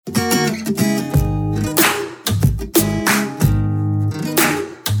Hello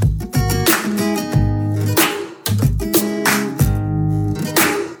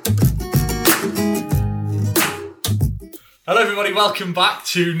everybody, welcome back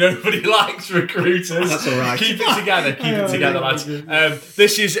to Nobody Likes Recruiters. That's all right. Keep it together, lads.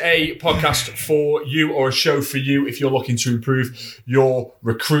 This is a podcast for you, or a show for you if you're looking to improve your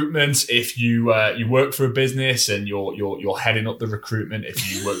recruitment. If you work for a business and you're heading up the recruitment, if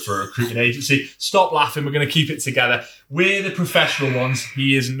you work for a recruitment agency, stop laughing. We're going to keep it together. We're the professional ones.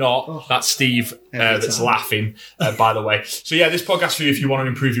 He is not. That's Steve that's laughing, by the way. So yeah, this podcast for you if you want to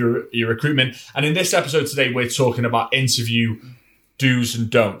improve your recruitment. And in this episode today, we're talking about interview do's and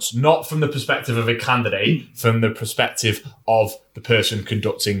don'ts, not from the perspective of a candidate, from the perspective of the person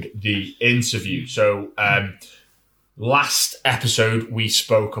conducting the interview. So last episode, we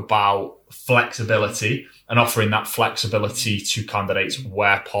spoke about flexibility and offering that flexibility to candidates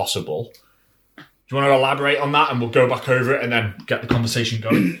where possible. Do you want to elaborate on that, and we'll go back over it and then get the conversation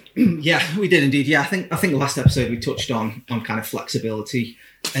going? Yeah, we did indeed. Yeah, I think the last episode we touched on kind of flexibility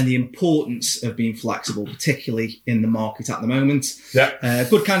and the importance of being flexible, particularly in the market at the moment. Yeah,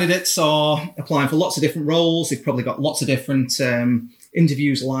 good candidates are applying for lots of different roles. They've probably got lots of different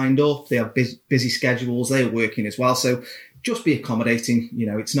interviews lined up. They have busy schedules. They are working as well. So just be accommodating. You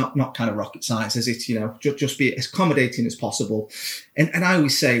know, it's not kind of rocket science, is it? You know, just be as accommodating as possible. And I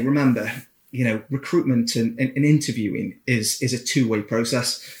always say, remember, you know, recruitment and interviewing is a two-way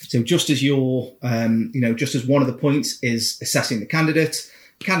process. So just as just as one of the points is assessing the candidates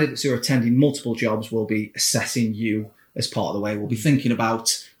who are attending multiple jobs will be assessing you as part of the way. We'll be thinking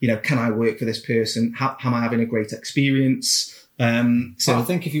about, you know, can I work for this person? How am I having a great experience? So I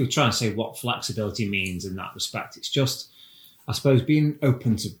think if you were trying to say what flexibility means in that respect, it's just, I suppose, being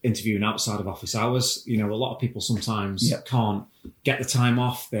open to interviewing outside of office hours. You know, a lot of people sometimes can't get the time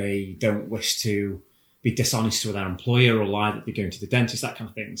off. They don't wish to be dishonest with their employer or lie that they're going to the dentist, that kind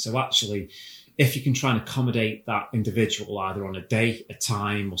of thing. So actually, if you can try and accommodate that individual either on a day, a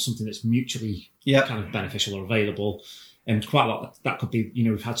time, or something that's mutually kind of beneficial or available, and quite a lot that could be, you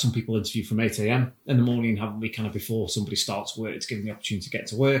know, we've had some people interview from 8 a.m. in the morning, haven't we, kind of before somebody starts work. It's giving the opportunity to get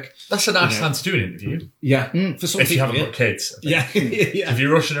to work. That's a nice time to do an interview. Yeah. For some if people, you haven't got kids. Yeah. If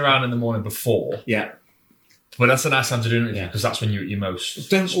you're rushing around in the morning before. Yeah. Well, that's a nice time to do an interview because that's when you're at your most.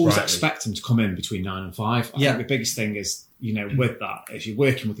 Don't always expect them to come in between 9 and 5. I think the biggest thing is, you know, with that, if you're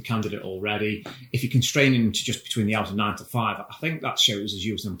working with the candidate already, if you're constraining them to just between the hours of 9 to 5, I think that shows as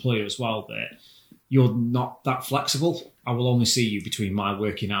you as an employer as well that you're not that flexible. I will only see you between my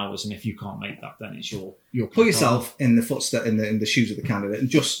working hours, and if you can't make that, then it's your put yourself in the footstep in the shoes of the candidate, and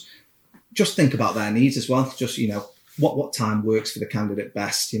just think about their needs as well. Just, you know, what time works for the candidate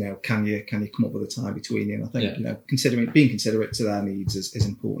best. You know, can you come up with a time between you? And I think you know, being considerate to their needs is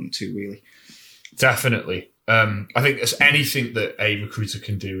important too. Really, definitely. I think there's anything that a recruiter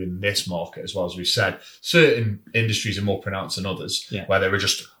can do in this market, as well as we've said. Certain industries are more pronounced than others, where there are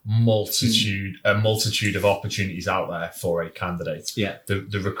just a multitude of opportunities out there for a candidate. Yeah,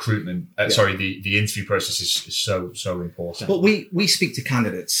 the recruitment, the interview process is so important. But we speak to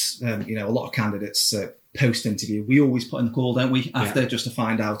candidates. You know, a lot of candidates post interview. We always put in the call, don't we? After just to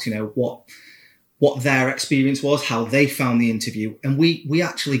find out, you know, what their experience was, how they found the interview. And we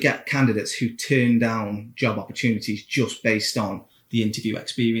actually get candidates who turn down job opportunities just based on the interview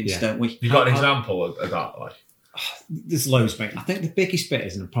experience, don't we? You got an example of that? Like, there's loads, mate. I think the biggest bit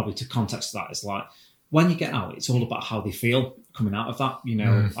is, and probably to context that, is like, when you get out, it's all about how they feel coming out of that. You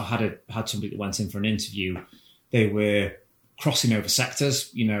know, I had somebody that went in for an interview. They were crossing over sectors,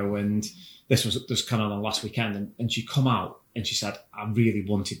 you know, and this was kind of on last weekend, and she come out and she said, I really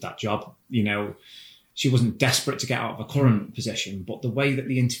wanted that job. You know, she wasn't desperate to get out of her current position, but the way that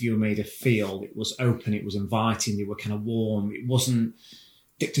the interviewer made her feel, it was open, it was inviting, they were kind of warm. It wasn't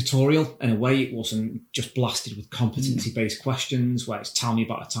dictatorial in a way. It wasn't just blasted with competency-based questions where it's tell me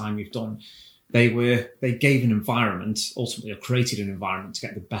about a time you've done. They gave an environment, ultimately, or created an environment to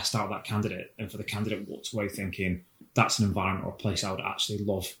get the best out of that candidate, and for the candidate walked away thinking, that's an environment or a place I would actually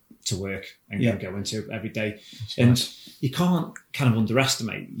love to work and go into every day. That's and nice. You can't kind of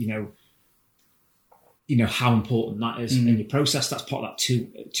underestimate, you know how important that is in your process. That's part of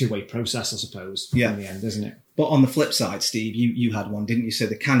that two-way process, I suppose, in the end, isn't it? But on the flip side, Steve, you had one, didn't you? So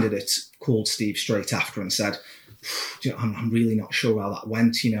the candidate called Steve straight after and said, I'm really not sure how that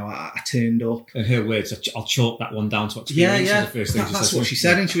went. You know, I turned up. In her words, I'll chalk that one down to experience. Yeah. The first thing that's what she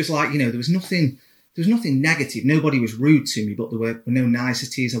said. And she was like, you know, there was nothing there was nothing negative. Nobody was rude to me, but there were no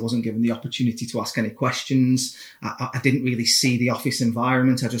niceties. I wasn't given the opportunity to ask any questions. I didn't really see the office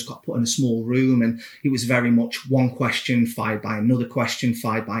environment. I just got put in a small room, and it was very much one question followed by another question,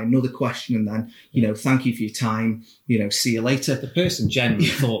 followed by another question, and then, you know, thank you for your time, you know, see you later. The person genuinely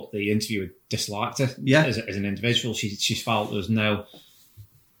thought the interviewer disliked her as an individual. She felt there was no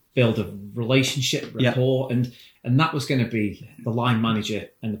build of relationship, rapport, and that was going to be the line manager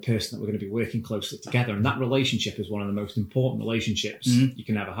and the person that were going to be working closely together. And that relationship is one of the most important relationships you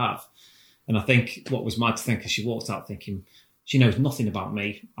can ever have. And I think what was mad to think as she walked out thinking, she knows nothing about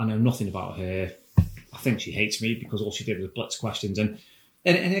me. I know nothing about her. I think she hates me because all she did was blitz questions. And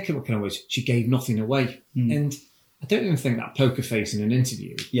her kind was, she gave nothing away. And I don't even think that poker face in an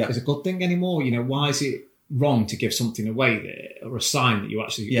interview is a good thing anymore. You know, why is it wrong to give something away there, or a sign that you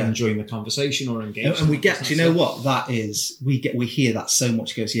actually enjoying the conversation or engaging? And we get, do you know what that is? We hear that so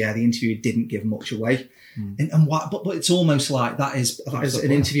much. Goes, the interviewer didn't give much away, and why? But it's almost like that is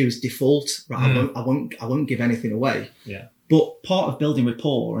an interviewer's default. Right? I won't give anything away. Yeah. But part of building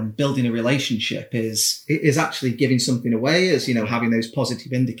rapport and building a relationship is actually giving something away, as you know, having those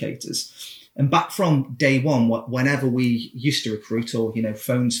positive indicators. And back from day one, whenever we used to recruit, or, you know,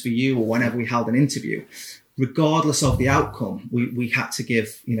 Phones for You, or whenever we held an interview, regardless of the outcome, we had to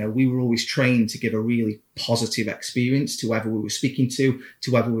give, you know, we were always trained to give a really positive experience to whoever we were speaking to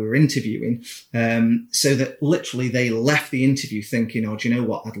whoever we were interviewing, so that literally they left the interview thinking, oh, do you know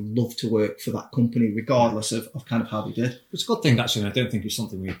what, I'd love to work for that company, regardless of kind of how they did. It's a good thing, actually, and I don't think it's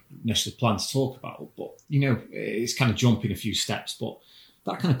something we necessarily planned to talk about, but, you know, it's kind of jumping a few steps, but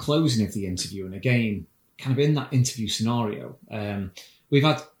that kind of closing of the interview, and again, kind of in that interview scenario, we've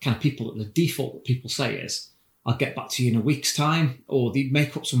had kind of people that the default that people say is, I'll get back to you in a week's time, or they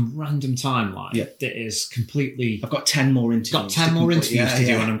make up some random timeline that is completely... I've got 10 more interviews. Got 10 more interviews to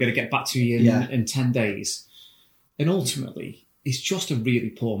do, and I'm going to get back to you in 10 days. And ultimately, it's just a really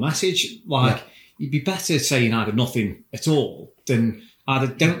poor message. Like, you'd be better saying either nothing at all than either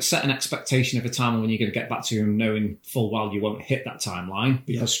don't set an expectation of a time when you're going to get back to him knowing full well you won't hit that timeline,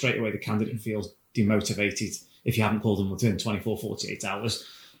 because straight away the candidate feels demotivated if you haven't called them within 24, 48 hours.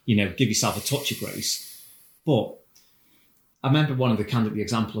 You know, give yourself a touch of grace. But I remember one of the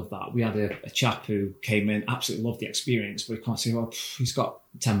example of that, we had a chap who came in, absolutely loved the experience, but he can't say, well, he's got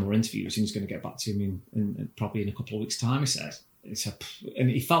 10 more interviews and he's going to get back to him in probably in a couple of weeks' time, he said. And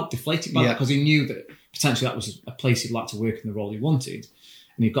he felt deflated by that, because he knew that potentially that was a place he'd like to work in the role he wanted.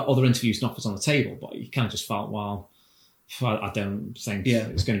 And he'd got other interviews and offers on the table, but he kind of just felt, well, I don't think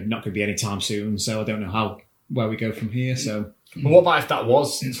it's not going to be any time soon, so I don't know where we go from here. So, but what about if that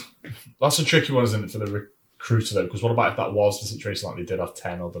was? That's a tricky one, isn't it, for the recruiter, though? Because what about if that was the situation, like they did have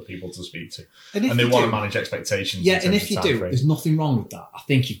 10 other people to speak to, and they want to manage expectations? Yeah, and if you do, there's nothing wrong with that. I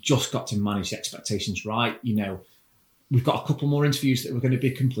think you've just got to manage the expectations right. You know, we've got a couple more interviews that we're going to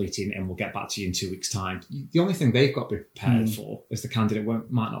be completing, and we'll get back to you in 2 weeks' time. The only thing they've got to be prepared for is the candidate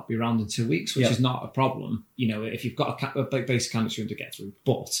might not be around in 2 weeks, which is not a problem. You know, if you've got a basic candidate you want to get through,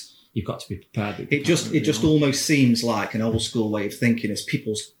 but you've got to be prepared. It just almost seems like an old school way of thinking, as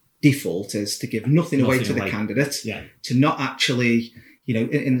people's default is to give nothing away to the candidate, to not actually, you know,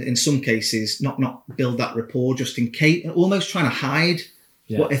 in some cases, not build that rapport, just in case, almost trying to hide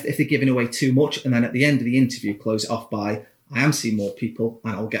what if they're giving away too much, and then at the end of the interview close it off by, I am seeing more people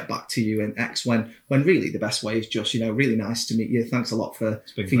and I'll get back to you in X, when really the best way is just, you know, really nice to meet you. Thanks a lot for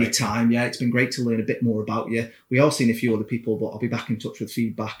your time. Yeah, it's been great to learn a bit more about you. We are seeing a few other people, but I'll be back in touch with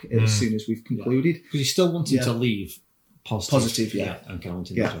feedback as soon as we've concluded. Because you still wanted to leave positive, and go on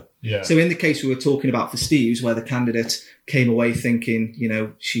to the job. So in the case we were talking about for Steve's, where the candidate came away thinking, you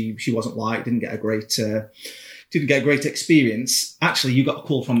know, she wasn't liked, didn't get a great experience. Actually, you got a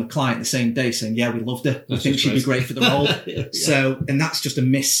call from the client the same day saying, yeah, we loved her. We think she'd be great for the role. So, and that's just a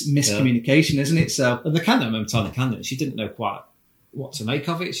miscommunication, isn't it? So, and the candidate, I remember telling the candidate, she didn't know quite what to make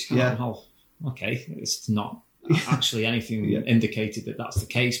of it. She kind of, oh, okay, it's not actually anything indicated that that's the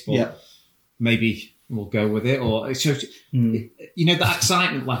case, but maybe we'll go with it. Or it shows, you know, that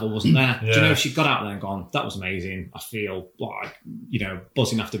excitement level wasn't there. Do you know, if she got out there and gone, that was amazing. I feel like, you know,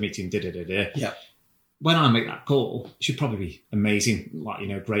 buzzing after meeting, Yeah. When I make that call, it should probably be amazing. Like, you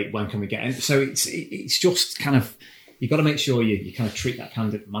know, great. When can we get in? So it's just kind of, you've got to make sure you kind of treat that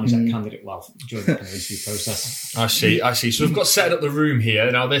candidate, manage that candidate well during the kind of interview process. I see. So we've got set up the room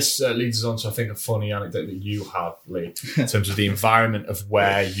here. Now this leads us on to, I think, a funny anecdote that you have, Lee, in terms of the environment of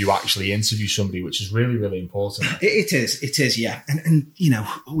where you actually interview somebody, which is really, really important. It is, yeah. And you know,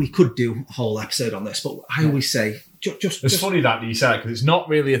 we could do a whole episode on this, but I always say, It's funny that you said it, because it's not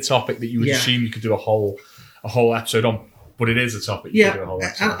really a topic that you would assume you could do a whole episode on. but it is a topic you Yeah, could do a whole and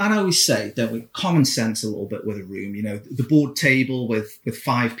episode. I always say, don't we, common sense a little bit with a room. You know, the board table with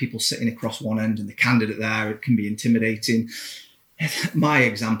 5 people sitting across one end and the candidate there, it can be intimidating. My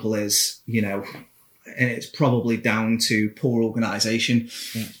example is, you know, and it's probably down to poor organisation.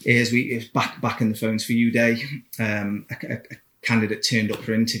 Is back in the phones for you day. A candidate turned up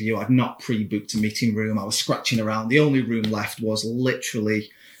for interview. I'd not pre-booked a meeting room. I was scratching around. The only room left was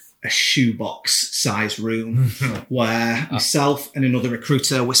literally a shoebox size room where myself and another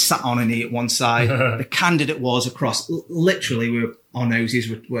recruiter were sat on a knee at one side. The candidate was across, literally, our noses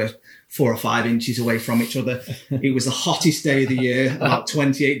were 4 or 5 inches away from each other. It was the hottest day of the year, about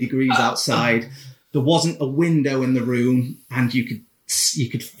 28 degrees outside. There wasn't a window in the room, and you could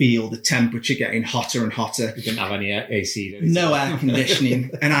feel the temperature getting hotter and hotter. You didn't have any AC. No air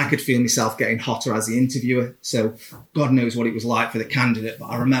conditioning, and I could feel myself getting hotter as the interviewer. So God knows what it was like for the candidate. But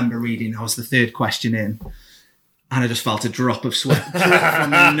I remember reading, I was the 3rd question in, and I just felt a drop of sweat drip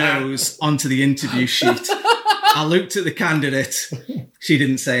from my nose onto the interview sheet. I looked at the candidate. She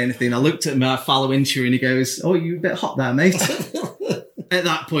didn't say anything. I looked at my fellow interviewer, and he goes, "Oh, you a bit hot there, mate." At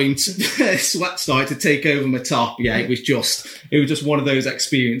that point, sweat started to take over my top. Yeah, it was just one of those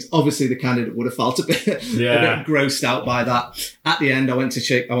experiences. Obviously, the candidate would have felt a bit grossed out by that. At the end, I went to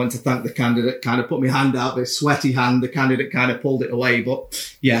thank the candidate, kind of put my hand out, this sweaty hand. The candidate kind of pulled it away.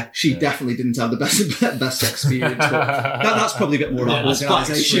 But yeah, she definitely didn't have the best experience. But that's probably a bit more about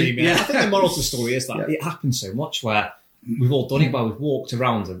organisation. Yeah. I think the moral of the story is that it happens so much where we've all done it, where we've walked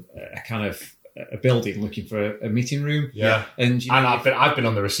around a kind of a building looking for a meeting room. Yeah. And I've been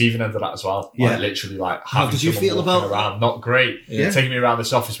on the receiving end of that as well. Yeah. Like, literally, like, how having did you feel someone walking about around? Not great. Yeah. Taking me around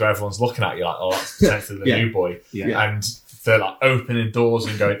this office where everyone's looking at you like, oh, that's potentially the new boy. Yeah. And they're like opening doors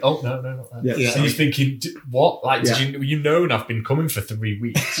and going, oh, no, not that. Yeah. And you're thinking, what? Like, did you know I've been coming for 3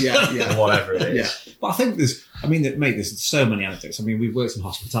 weeks? Yeah. Or whatever it is. Yeah. But I think there's so many anecdotes. I mean, we worked in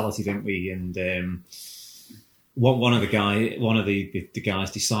hospitality, didn't we? And one of the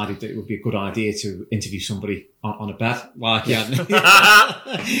guys decided that it would be a good idea to interview somebody on a bed, like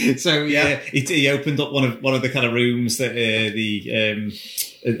so he opened up one of the kind of rooms that the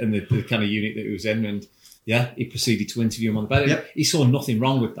kind of unit that he was in, and he proceeded to interview him on the bed. Yep. He saw nothing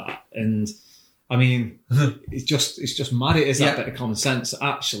wrong with that, and I mean, it's just mad. It is that bit of common sense.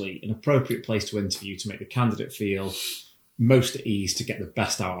 Actually, an appropriate place to interview to make the candidate feel most at ease, to get the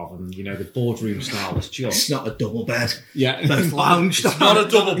best out of them. You know, the boardroom style is just... It's not a double bed. Yeah. Both lounged. It's not a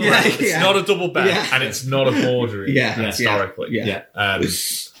double bed. It's not a double bed, Yeah. and it's not a boardroom. Historically.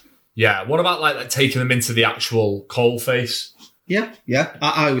 Yeah. What about like taking them into the actual coal face? Yeah.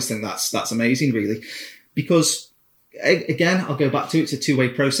 I always think that's amazing, really, because again, I'll go back to it's a two-way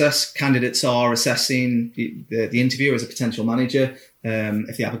process. Candidates are assessing the interviewer as a potential manager.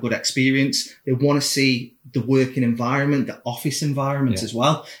 If they have a good experience, they want to see the working environment, the office environment as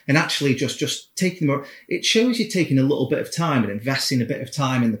well. And actually just taking them, it shows you taking a little bit of time and investing a bit of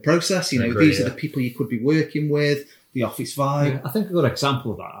time in the process. You know, these are the people you could be working with, the office vibe. Yeah, I think a good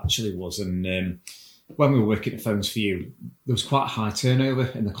example of that actually was when we were working at Phones for You, there was quite a high turnover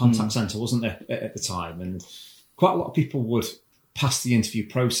in the contact centre, wasn't there, at the time? And quite a lot of people would pass the interview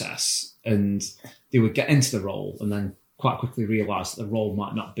process and they would get into the role and then quite quickly realise that the role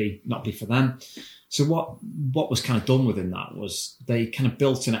might not be for them. So what was kind of done within that was they kind of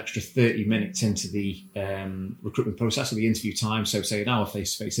built an extra 30 minutes into the recruitment process or the interview time. So say an hour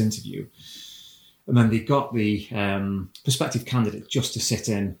face-to-face interview. And then they got the prospective candidate just to sit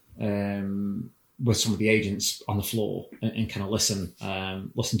in with some of the agents on the floor and kind of listen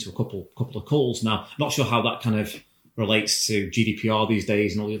to a couple of calls. Now, not sure how that kind of relates to GDPR these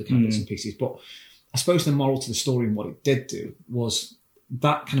days and all the other kind of bits and pieces, but I suppose the moral to the story and what it did do was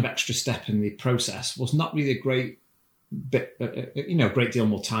that kind of extra step in the process was not really a great bit, great deal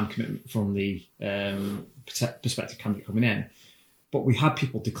more time commitment from the prospective candidate coming in. But we had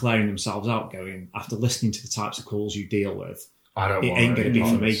people declaring themselves out, going, after listening to the types of calls you deal with, it ain't going to be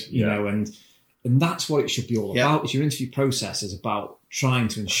for me, you know, and that's what it should be all about. Is your interview process is about trying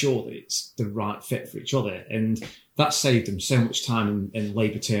to ensure that it's the right fit for each other, and that saved them so much time and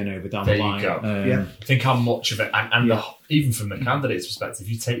labour turnover down the line. There you go. Think how much of it, and even from the candidate's perspective,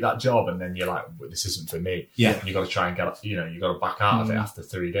 you take that job and then you're like, well, this isn't for me. Yeah, and you got to try and get, you got to back out of it after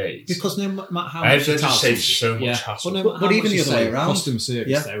 3 days. Because no matter how much it just saves so much hassle. But even the other way around, customer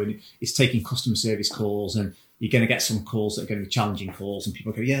service though, and it's taking customer service calls, and you're going to get some calls that are going to be challenging calls, and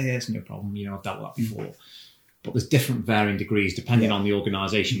people go, yeah, it's no problem. You know, I've dealt with that before. But there's different varying degrees depending on the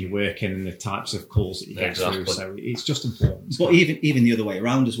organisation you work in and the types of calls that you get through. So it's just important. But even the other way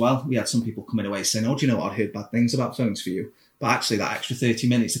around as well. We had some people coming away saying, oh, do you know what? I'd heard bad things about Phones for You. But actually, that extra 30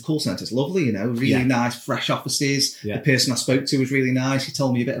 minutes, the call centre's lovely, you know, really nice, fresh offices. Yeah. The person I spoke to was really nice. He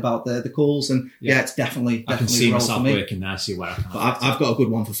told me a bit about the calls, and it's definitely I can see the role myself for me. working there, see where I can. But I've got a good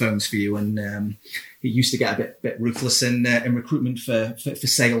one for phones for you, and it used to get a bit ruthless in recruitment for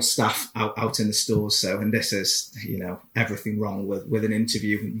sales staff out in the stores. So, and this is, you know, everything wrong with an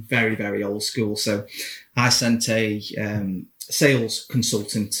interview, very, very old school. So I sent a sales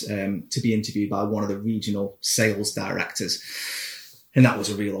consultant to be interviewed by one of the regional sales directors. And that was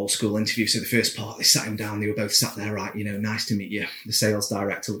a real old school interview. So the first part, they sat him down. They were both sat there, right, you know, nice to meet you. The sales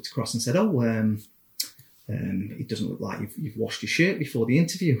director looked across and said, it doesn't look like you've washed your shirt before the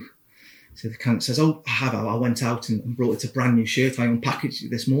interview. So the candidate says, I have. I went out and brought it a brand new shirt. I unpackaged it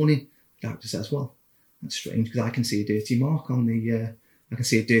this morning. The director says, well, that's strange because I can see a dirty mark on the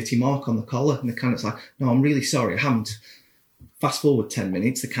collar. And the candidate's like, no, I'm really sorry. I haven't. Fast forward 10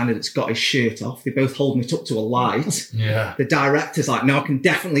 minutes, the candidate's got his shirt off. They're both holding it up to a light. Yeah. The director's like, no, I can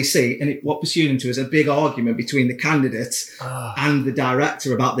definitely see. And what pursued into is a big argument between the candidate and the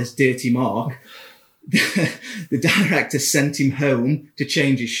director about this dirty mark. The director sent him home to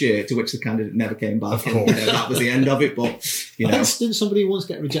change his shirt, to which the candidate never came back. And, that was the end of it. But, you know. Didn't somebody once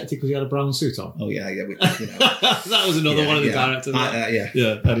get rejected because he had a brown suit on? Oh, yeah. That was another one of the directors.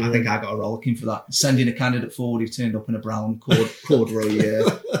 Anyway. I think I got a rollicking for that. Sending a candidate forward who turned up in a brown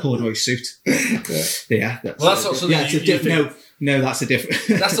corduroy suit. That's not something No, that's a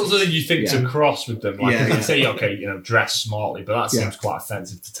different. That's not something you think to cross with them. Like, you can say, okay, you know, dress smartly, but that seems quite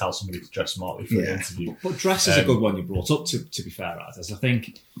offensive to tell somebody to dress smartly for an interview. But dress is a good one you brought up, to be fair, as I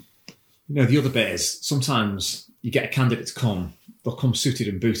think, you know, the other bit is sometimes you get a candidate to come, they'll come suited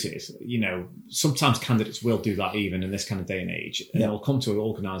and booted. You know, sometimes candidates will do that even in this kind of day and age. And they'll come to an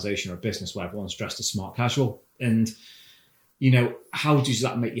organisation or a business where everyone's dressed as smart casual. And, you know, how does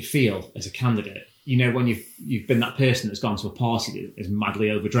that make you feel as a candidate? You know, when you've been that person that's gone to a party that is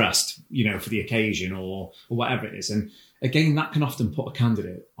madly overdressed, you know, for the occasion or whatever it is. And again, that can often put a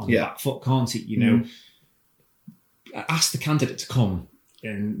candidate on the back foot, can't it? You know, ask the candidate to come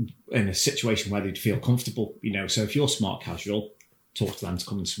in a situation where they'd feel comfortable, you know. So if you're smart casual, talk to them to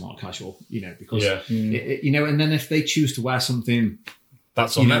come in smart casual, you know, because, you know, and then if they choose to wear something...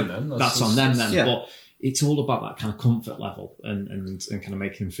 That's on them then. That's on them then. Yeah. But it's all about that kind of comfort level and kind of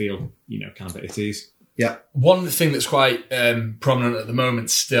making them feel, you know, kind of at ease. Yeah. One thing that's quite prominent at the moment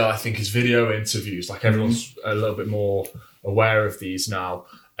still, I think, is video interviews. Like everyone's a little bit more aware of these now.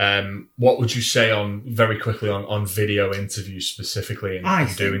 What would you say very quickly on video interviews specifically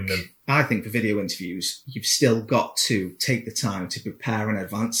and doing them? I think for video interviews, you've still got to take the time to prepare in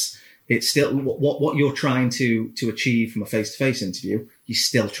advance. It's still what you're trying to achieve from a face-to-face interview, you're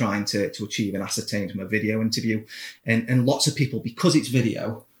still trying to achieve and ascertain from a video interview. And lots of people, because it's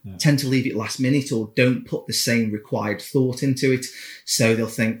video, tend to leave it last minute or don't put the same required thought into it. So they'll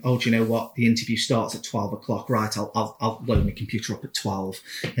think, oh, do you know what? The interview starts at 12 o'clock. Right, I'll load my computer up at 12.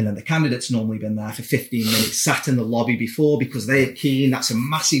 And then the candidate's normally been there for 15 minutes, sat in the lobby before because they're keen. That's a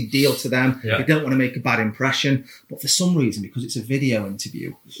massive deal to them. Yeah. They don't want to make a bad impression. But for some reason, because it's a video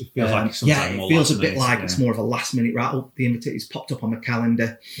interview, it feels a bit like it's more of a last minute rattle. The invitation's popped up on my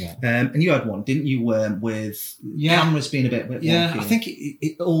calendar. Yeah. And you had one, didn't you, with cameras being a bit wonky. I think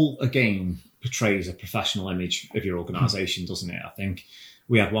it all, again, portrays a professional image of your organisation, doesn't it? I think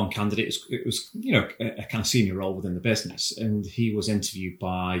we had one candidate, it was you know, a kind of senior role within the business, and he was interviewed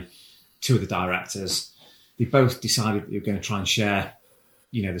by two of the directors. They both decided they were going to try and share,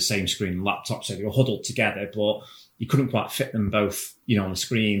 you know, the same screen and laptop, so they were huddled together, but you couldn't quite fit them both, you know, on the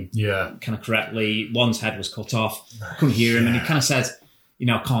screen kind of correctly. One's head was cut off, couldn't hear him, and he kind of said, you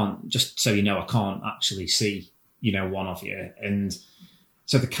know, I can't, just so you know, I can't actually see, you know, one of you. And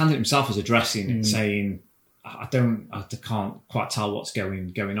so the candidate himself was addressing it, saying, I can't quite tell what's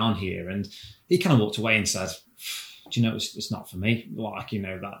going on here. And he kind of walked away and said, do you know, it's not for me. Like, you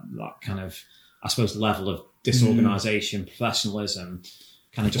know, that kind of, I suppose, level of disorganisation, professionalism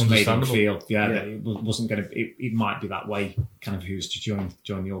kind of just made him feel, that it wasn't going to, it might be that way, kind of who's to join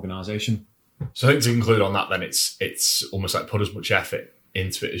the organisation. So I think to conclude on that then, it's almost like put as much effort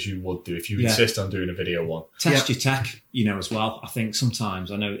into it as you would do if you insist on doing a video one. Test your tech, you know, as well. I think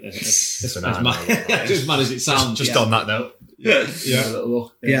sometimes, I know as mad as it sounds. Just on that note. We're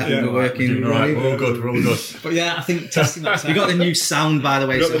working. We're all good. But yeah, I think testing that tech. You got the new sound, by the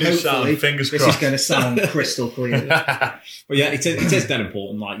way, so hopefully fingers this crossed. is going to sound crystal clear. But yeah, it is dead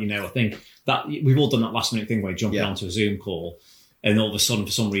important. Like, you know, I think that we've all done that last minute thing where you're jumping onto a Zoom call and all of a sudden,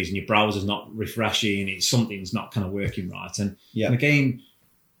 for some reason, your browser's not refreshing, something's not kind of working right. And again,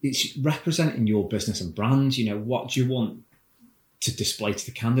 it's representing your business and brand. You know, what do you want to display to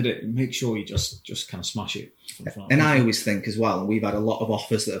the candidate. Make sure you just kind of smash it. And I always think as well, and we've had a lot of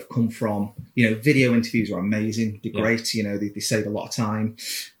offers that have come from, video interviews are amazing. They're great. They save a lot of time.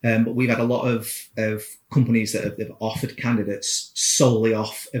 But we've had a lot of companies that have offered candidates solely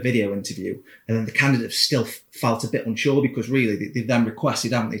off a video interview. And then the candidate still felt a bit unsure because really they've then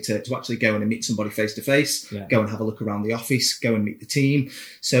requested, haven't they, to actually go in and meet somebody face to face, go and have a look around the office, go and meet the team.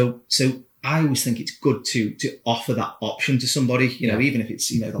 So I always think it's good to offer that option to somebody, even if it's,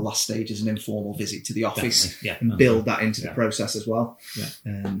 the last stage is an informal visit to the office and build that into the process as well.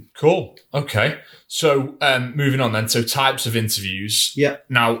 Yeah. Cool. Okay. So moving on then. So types of interviews. Yeah.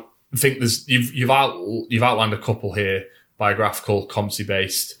 Now, I think you've outlined a couple here: biographical,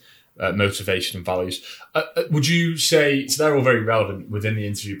 competency-based, motivation and values. Would you say, so they're all very relevant within the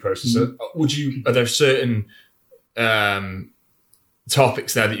interview process. Mm-hmm. Are there certain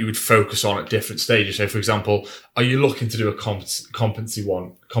topics there that you would focus on at different stages? So, for example, are you looking to do a competency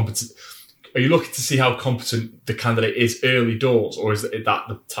one? Are you looking to see how competent the candidate is early doors, or is that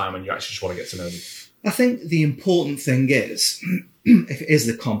the time when you actually just want to get to know them? I think the important thing is, if it is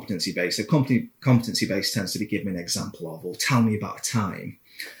the competency-based, so competency-based tends to be give me an example of, or tell me about a time.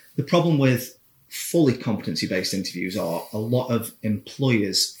 The problem with fully competency-based interviews are a lot of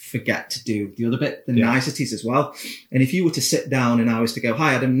employers forget to do the other bit, the niceties as well. And if you were to sit down and I was to go,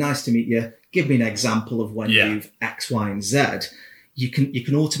 "Hi Adam, nice to meet you. Give me an example of when you've X, Y, and Z." You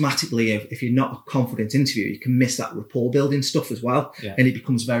can automatically, if you're not a confident interviewer, you can miss that rapport building stuff as well. Yeah. And it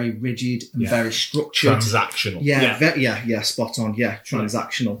becomes very rigid and very structured. Transactional. Yeah, spot on. Yeah,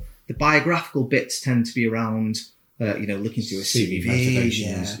 transactional. The biographical bits tend to be around, looking to do a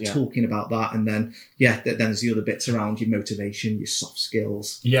CV, talking about that. And then there's the other bits around your motivation, your soft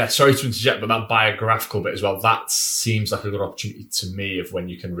skills. Yeah, sorry to interject, but that biographical bit as well, that seems like a good opportunity to me of when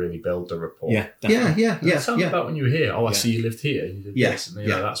you can really build a rapport. Yeah, definitely. Tell me about when you were here. Oh, I see you lived here. You did this. And,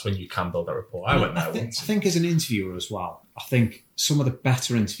 that's when you can build that rapport. I went there once. I think as an interviewer as well, I think some of the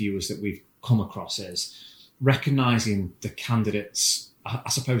better interviewers that we've come across is recognising the candidates. I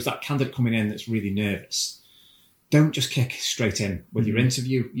suppose that candidate coming in that's really nervous, don't just kick straight in with your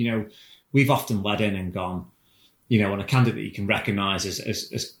interview. We've often led in and gone, on a candidate you can recognise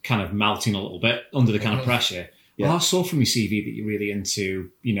as kind of melting a little bit under the kind of pressure. Well, I saw from your CV that you're really into,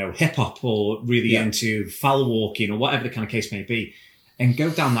 hip hop or really into foul walking or whatever the kind of case may be, and go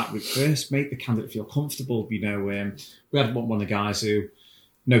down that route first. Make the candidate feel comfortable. We had one of the guys who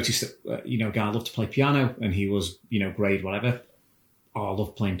noticed that a guy loved to play piano and he was grade whatever. Oh, I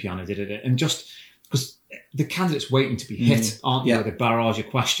love playing piano. And just because the candidate's waiting to be hit, aren't they, with a barrage of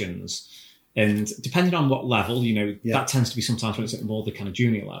questions. And depending on what level, that tends to be sometimes when it's at more the kind of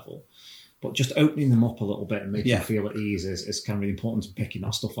junior level. But just opening them up a little bit and making them feel at ease is kind of really important in picking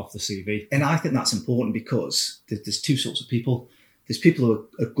that stuff off the CV. And I think that's important because there's two sorts of people. There's people who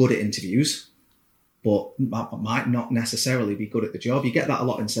are good at interviews, but might not necessarily be good at the job. You get that a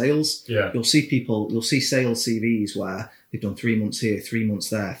lot in sales. Yeah. You'll see sales CVs where they've done 3 months here, 3 months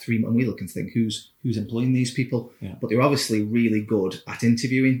there, and we look and think, who's employing these people? Yeah. But they're obviously really good at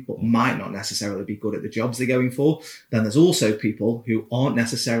interviewing, but might not necessarily be good at the jobs they're going for. Then there's also people who aren't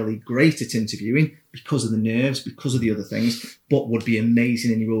necessarily great at interviewing because of the nerves, because of the other things, but would be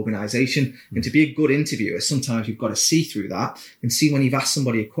amazing in your organisation. And to be a good interviewer, sometimes you've got to see through that and see when you've asked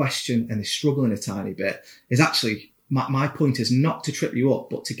somebody a question and they're struggling a tiny bit, is actually... My point is not to trip you up,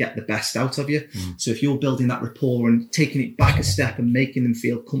 but to get the best out of you. So if you're building that rapport and taking it back a step and making them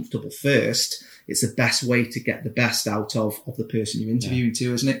feel comfortable first, it's the best way to get the best out of the person you're interviewing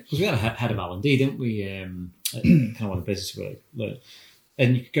too, isn't it? Because we had a head of L&D, didn't we? Kind of one of the business world.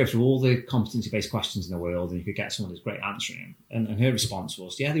 And you could go through all the competency-based questions in the world and you could get someone who's great answering them. And her response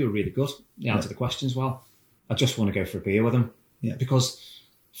was, they were really good. They answered the questions well. I just want to go for a beer with them. Yeah. Because...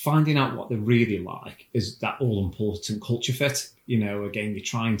 finding out what they really like is that all-important culture fit. Again, you're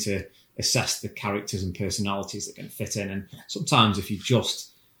trying to assess the characters and personalities that can fit in. And sometimes if you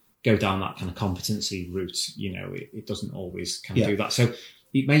just go down that kind of competency route, it doesn't always kind of do that. So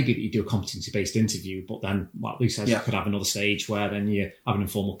it may be that you do a competency-based interview, but then, like Lou says, you could have another stage where then you have an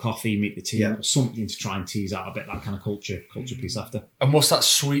informal coffee, meet the team, or something to try and tease out a bit that kind of culture piece after. And what's that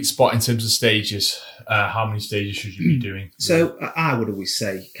sweet spot in terms of stages? How many stages should you be doing? So I would always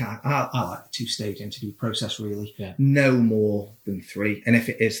say, I like the 2-stage interview process, really. Yeah. No more than 3. And if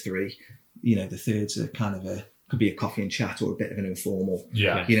it is 3, the third's a kind of could be a coffee and chat or a bit of an informal,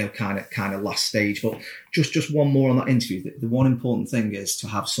 kind of last stage. But just one more on that interview. The one important thing is to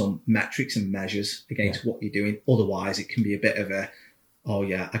have some metrics and measures against what you're doing. Otherwise, it can be a bit of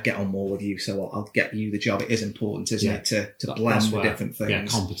I get on more with you, so I'll get you the job. It is important, isn't it, to blend the different things. Yeah,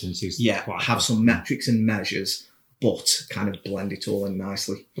 competencies. Yeah, have some metrics and measures but kind of blend it all in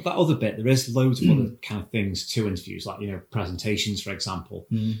nicely. But that other bit, there is loads of other kind of things to interviews, like, presentations, for example.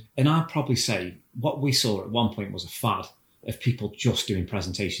 And I'd probably say what we saw at one point was a fad of people just doing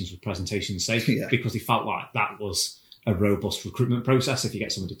presentations for presentation's sake, because they felt like that was a robust recruitment process if you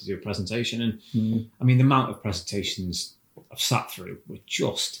get somebody to do a presentation. And I mean, the amount of presentations I've sat through were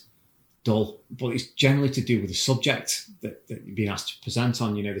just dull, but it's generally to do with the subject that you're being asked to present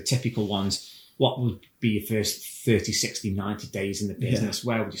on. The typical ones. What would be your first 30, 60, 90 days in the business?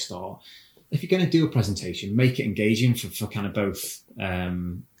 Where would you start? If you're going to do a presentation, make it engaging for kind of both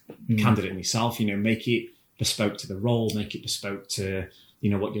candidate and yourself. Make it bespoke to the role, make it bespoke to,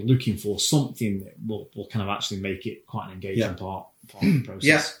 what you're looking for, something that will kind of actually make it quite an engaging part of the process.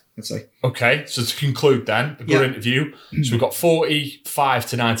 Yeah, I'd say. Okay, so to conclude then, a good interview. So we've got 45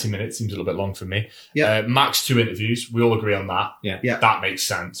 to 90 minutes, seems a little bit long for me. Yeah. Max 2 interviews, we all agree on that. Yeah. That makes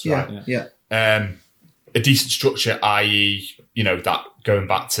sense, right? Yeah. A decent structure, i.e., that going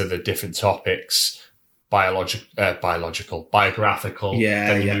back to the different topics, biographical.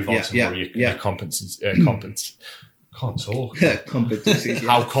 Then you move on to more your competencies. Can't talk. Competencies.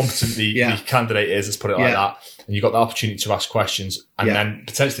 How competent the candidate is, let's put it like that. And you've got the opportunity to ask questions, and then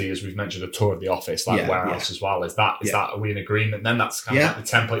potentially, as we've mentioned, a tour of the office, like warehouse as well. Is that are we in agreement? Then that's kind of like the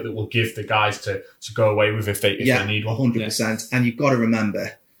template that we'll give the guys to go away with if they need one. 100%. And you've got to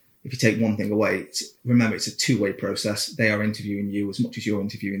remember, if you take one thing away, remember it's a two-way process. They are interviewing you as much as you're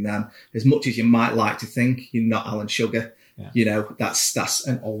interviewing them. As much as you might like to think you're not Alan Sugar, that's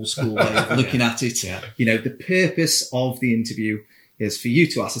an old school way of looking at it. Yeah. The purpose of the interview is for you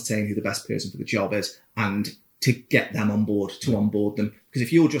to ascertain who the best person for the job is and to get them on board, to onboard them. Because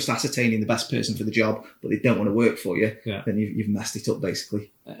if you're just ascertaining the best person for the job, but they don't want to work for you, then you've messed it up,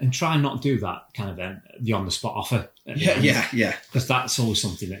 basically. And try and not do that kind of the on-the-spot offer. Yeah. Because that's always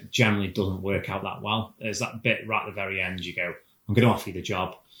something that generally doesn't work out that well. There's that bit right at the very end, you go, I'm going to offer you the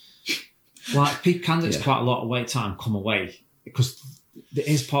job. Like, candidates quite a lot of wait time come away because it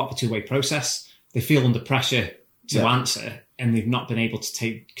is part of a two-way process. They feel under pressure to answer, and they've not been able to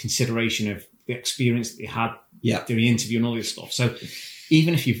take consideration of the experience that they had during the interview and all this stuff. So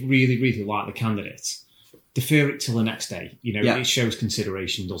even if you really, really like the candidates, defer it till the next day. It shows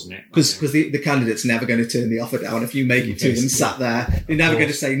consideration, doesn't it? Because the candidate's never going to turn the offer down. If you make it to them sat there, they're never going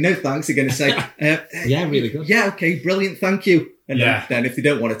to say, no thanks. They're going to say, really good. Yeah, okay, brilliant, thank you. And then if they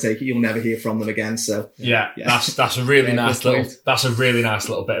don't want to take it, you'll never hear from them again. So that's a really nice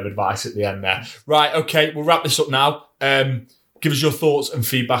little bit of advice at the end there. Right, okay, we'll wrap this up now. Give us your thoughts and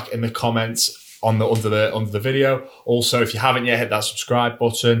feedback in the comments under the video. Also, if you haven't yet, hit that subscribe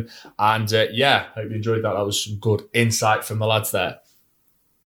button. And hope you enjoyed that. That was some good insight from the lads there.